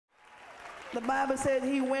The Bible said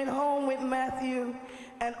he went home with Matthew,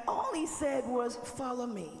 and all he said was, follow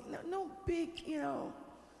me. No big,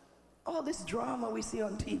 all this drama we see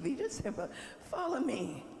on TV, just simple, follow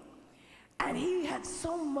me. And he had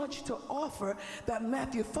so much to offer that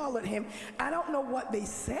Matthew followed him. I don't know what they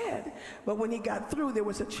said, but when he got through, there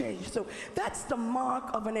was a change. So that's the mark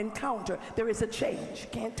of an encounter. There is a change. You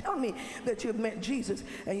can't tell me that you've met Jesus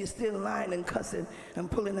and you're still lying and cussing and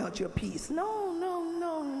pulling out your piece. No, no,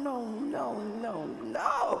 no, no, no, no,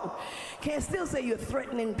 no. Can't still say you're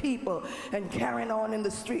threatening people and carrying on in the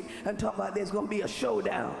street and talk about there's going to be a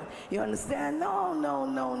showdown. You understand? No, no,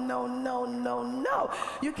 no, no, no, no, no.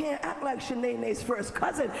 You can't act like Shanae's first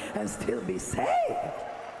cousin and still be saved.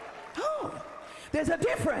 Oh, there's a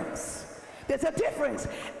difference. There's a difference.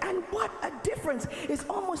 And what a difference. It's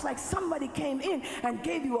almost like somebody came in and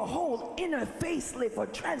gave you a whole inner facelift or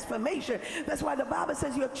transformation. That's why the Bible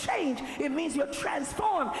says you're changed. It means you're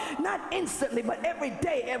transformed. Not instantly, but every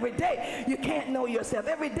day, every day. You can't know yourself.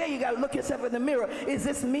 Every day you got to look yourself in the mirror. Is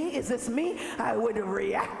this me? Is this me? I would have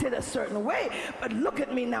reacted a certain way. But look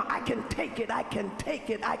at me now. I can take it. I can take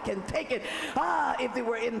it. I can take it. If it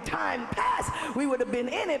were in time past, we would have been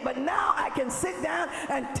in it. But now I can sit down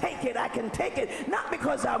and take it. I can take it, not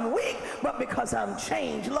because I'm weak, but because I'm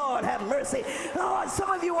changed. Lord, have mercy. Lord, some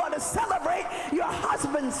of you ought to celebrate your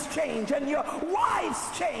husband's change and your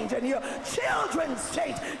wife's change and your children's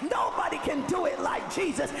change. Nobody can do it like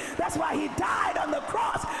Jesus. That's why he died on the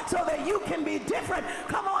cross, so that you can be different.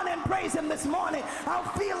 Come on and praise him this morning. I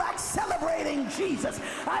feel like celebrating Jesus.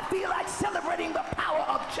 I feel like celebrating the power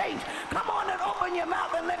of change. Come on and open your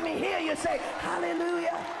mouth and let me hear you say,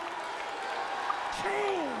 hallelujah.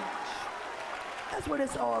 Change. That's what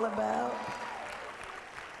it's all about.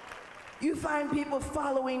 You find people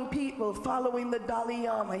following the Dalai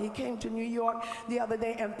Lama. He came to New York the other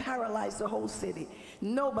day and paralyzed the whole city.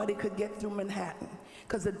 Nobody could get through Manhattan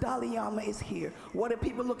because the Dalai Lama is here. What are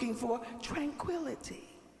people looking for? Tranquility,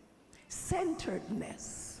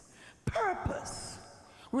 centeredness, purpose,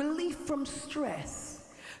 relief from stress,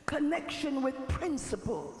 connection with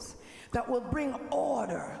principles that will bring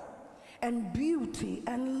order and beauty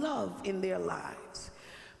and love in their lives.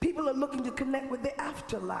 People are looking to connect with the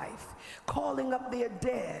afterlife, calling up their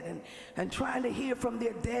dead and trying to hear from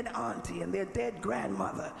their dead auntie and their dead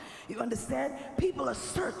grandmother. You understand? People are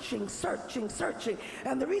searching, searching, searching.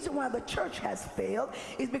 And the reason why the church has failed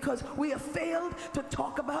is because we have failed to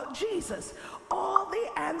talk about Jesus. All the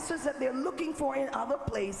answers that they're looking for in other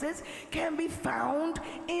places can be found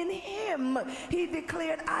in him. He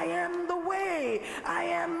declared, I am the way, I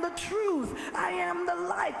am the truth, I am the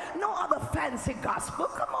life. No other fancy gospel.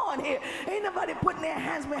 Come on here. Ain't nobody putting their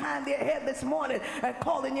hands behind their head this morning and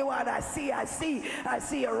calling you out. I see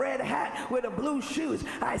a red hat with a blue shoes.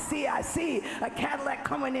 I see a Cadillac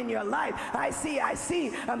coming in your life. I see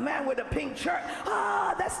a man with a pink shirt.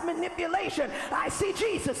 That's manipulation. I see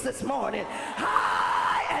Jesus this morning,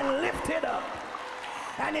 high and lifted up,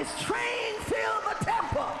 and his train filled the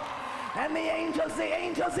temple, and the angels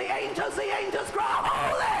cry,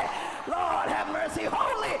 holy, Lord have mercy,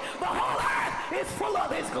 holy, the whole earth is full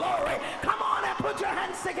of his glory. Come on and put your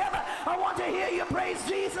hands together. I want to hear you praise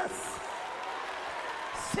Jesus.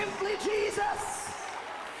 Simply Jesus.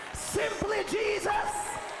 Simply Jesus.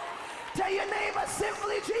 Tell your neighbor,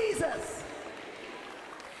 simply Jesus.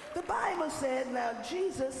 The Bible said, now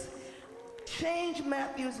Jesus changed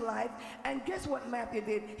Matthew's life, and guess what Matthew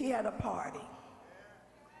did? He had a party.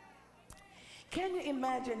 Can you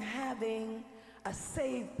imagine having a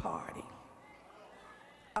saved party?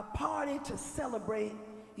 A party to celebrate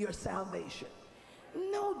your salvation.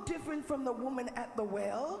 No different from the woman at the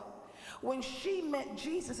well. When she met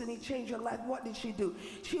Jesus and he changed her life, what did she do?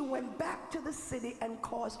 She went back to the city and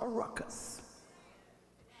caused a ruckus.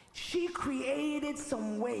 She created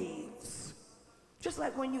some waves. Just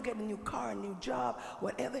like when you get a new car, a new job,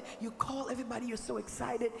 whatever, you call everybody, you're so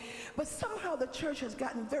excited. But somehow the church has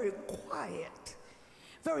gotten very quiet,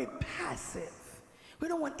 very passive. We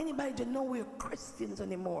don't want anybody to know we're Christians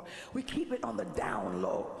anymore. We keep it on the down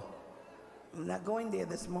low. I'm not going there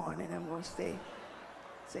this morning. I'm going to stay.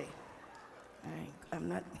 I'm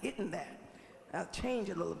not hitting that. I'll change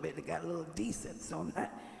a little bit. It got a little decent, so I'm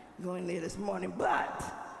not going there this morning. But,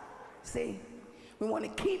 see, we want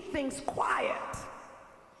to keep things quiet.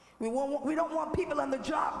 We don't want people on the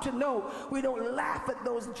job to know. We don't laugh at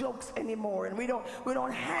those jokes anymore, and we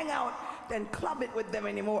don't hang out and club it with them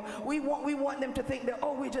anymore. We want them to think that,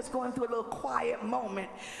 oh, we're just going through a little quiet moment.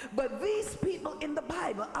 But these people in the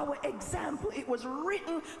Bible, our example, it was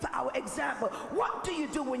written for our example. What do you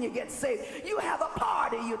do when you get saved? You have a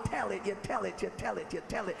party, you tell it, you tell it, you tell it, you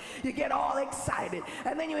tell it. You get all excited,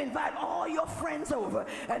 and then you invite all your friends over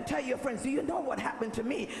and tell your friends, do you know what happened to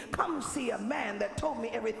me? Come see a man that told me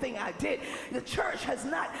everything I did. The church has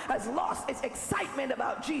lost its excitement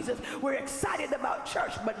about Jesus. We're excited about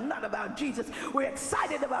church, but not about Jesus. We're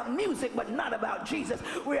excited about music, but not about Jesus.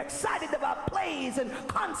 We're excited about plays and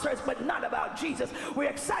concerts, but not about Jesus. We're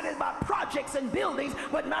excited about projects and buildings,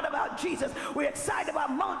 but not about Jesus. We're excited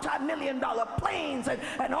about multi-million-dollar planes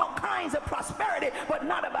and all kinds of prosperity, but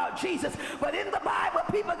not about Jesus. But in the Bible,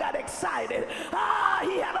 people got excited.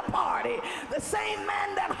 He had a party. The same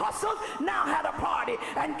man that hustled now had a party.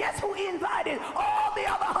 And guess who he invited? All the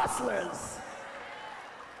other hustlers.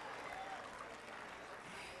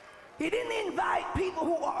 He didn't invite people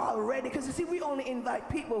who are already, because you see, we only invite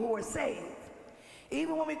people who are saved.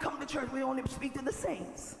 Even when we come to church, we only speak to the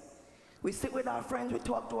saints. We sit with our friends, we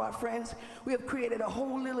talk to our friends. We have created a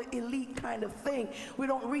whole little elite kind of thing. We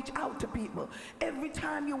don't reach out to people. Every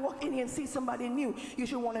time you walk in here and see somebody new, you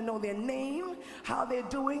should want to know their name, how they're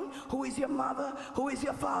doing, who is your mother, who is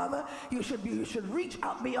your father. You should reach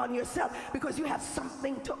out beyond yourself, because you have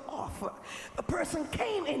something to offer. The person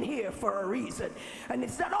came in here for a reason, and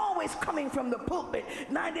it's not always coming from the pulpit.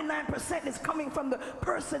 99% is coming from the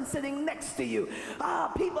person sitting next to you.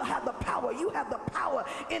 People have the power. You have the power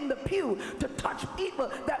in the pew to touch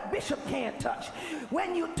people that bishop can't touch.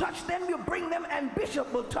 When you touch them, you bring them, and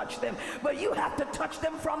bishop will touch them, but you have to touch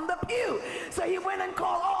them from the pew. So he went and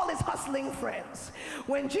called all his hustling friends.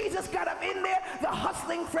 When Jesus got up in there, the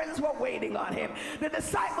hustling friends were waiting on him. The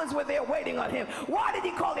disciples were there waiting on him. Why did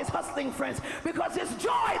he call his hustling friends? Because this joy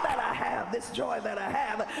that I have,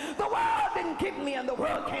 the world didn't give me, and the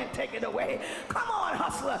world can't take it away. Come on,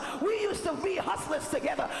 hustler. We used to be hustlers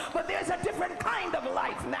together, but there's a different kind of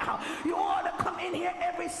life now. You ought to come in here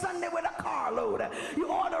every Sunday with a carload. You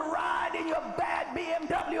ought to ride in your bad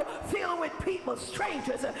BMW filled with people,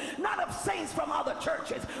 strangers, not of saints from other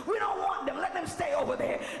churches. We don't want them. Let them stay over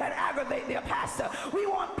there and aggravate their pastor. We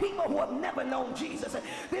want people who have never known Jesus.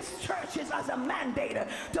 This church is as a mandate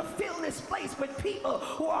to fill this place with people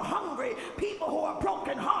who are hungry, people who are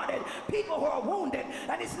brokenhearted, people who are wounded.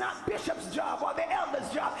 And it's not bishop's job or the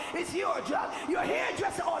elder's job. It's your job. Your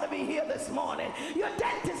hairdresser ought to be here this morning. Your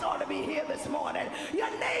dentist ought to be here this morning. Your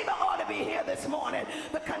neighbor ought to be here this morning.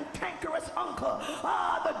 The cantankerous uncle,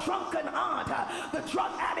 the drunken aunt, the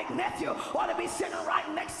drug addict nephew ought to be sitting right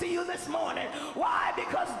next to you this morning. Why?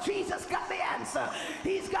 Because Jesus got the answer.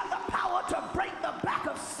 He's got the power to break the back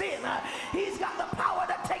of sin. He's got the power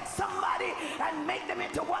to take somebody and make them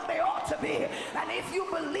into what they ought to be. And if you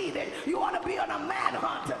believe it, you ought to be on a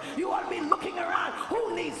manhunt. You ought to be looking around.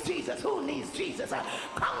 Who needs Jesus? Who needs Jesus?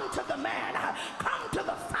 Come to the man. Come to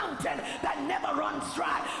the fountain that never runs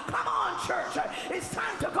dry. Come on, church. It's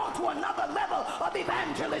time to go to another level of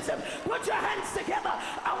evangelism. Put your hands together.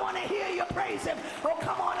 I want to hear you praise him. Oh,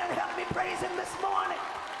 come on and help me praise him this morning.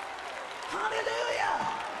 Hallelujah.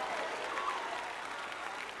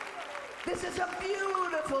 This is a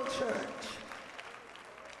beautiful church.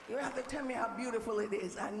 You don't have to tell me how beautiful it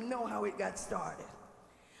is. I know how it got started.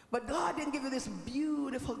 But God didn't give you this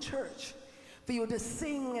beautiful church for you to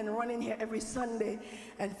sing and run in here every Sunday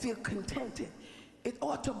and feel contented. It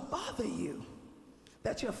ought to bother you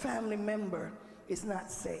that your family member is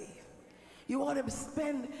not saved. You ought to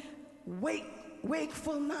spend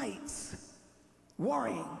wakeful nights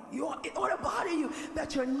worrying. It ought to bother you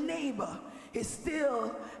that your neighbor is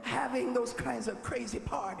still having those kinds of crazy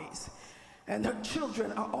parties and her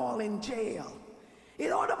children are all in jail.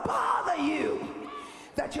 It ought to bother you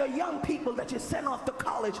that your young people that you sent off to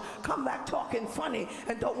college come back talking funny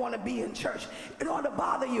and don't want to be in church. It ought to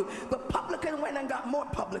bother you. The publican went and got more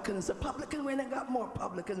publicans. The publican went and got more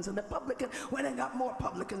publicans. And the publican went and got more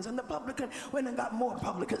publicans. And the publican went and got more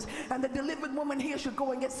publicans. And the delivered woman here should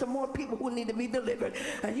go and get some more people who need to be delivered.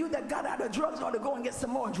 And you that got out of drugs ought to go and get some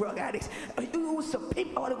more drug addicts. And you some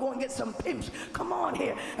pimp ought to go and get some pimps. Come on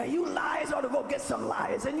here. And you liars ought to go get some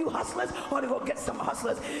liars. And you hustlers ought to go get some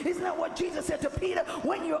hustlers. Isn't that what Jesus said to Peter?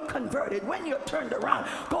 When you're converted, when you're turned around,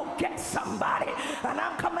 go get somebody. And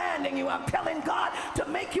I'm commanding you, I'm telling God to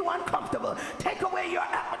make you uncomfortable. Take away your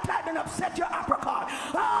appetite and upset your apricot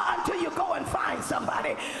until you go and find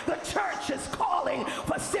somebody. The church is calling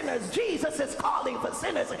for sinners. Jesus is calling for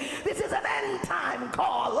sinners. This is an end time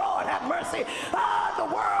call. Lord have mercy. The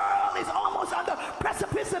world is almost on the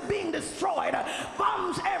precipice of being destroyed.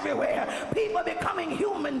 Bombs everywhere. People becoming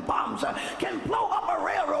human bombs can blow up a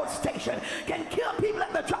railroad station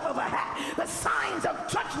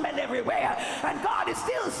of judgment everywhere. And God is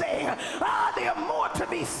still saying, there are more to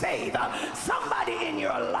be saved. Somebody in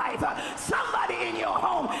your life, somebody in your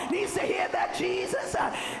home needs to hear that Jesus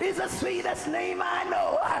is the sweetest name I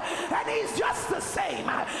know. And he's just the same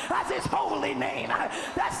as his holy name.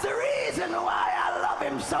 That's the reason why I love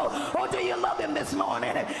him so. Oh, do you love him this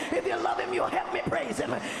morning? If you love him, you'll help me praise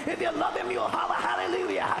him. If you love him, you'll holler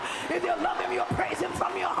hallelujah. If you love him, you'll praise him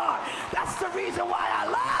from your heart. That's the reason why I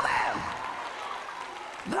love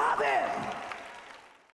him. Love him.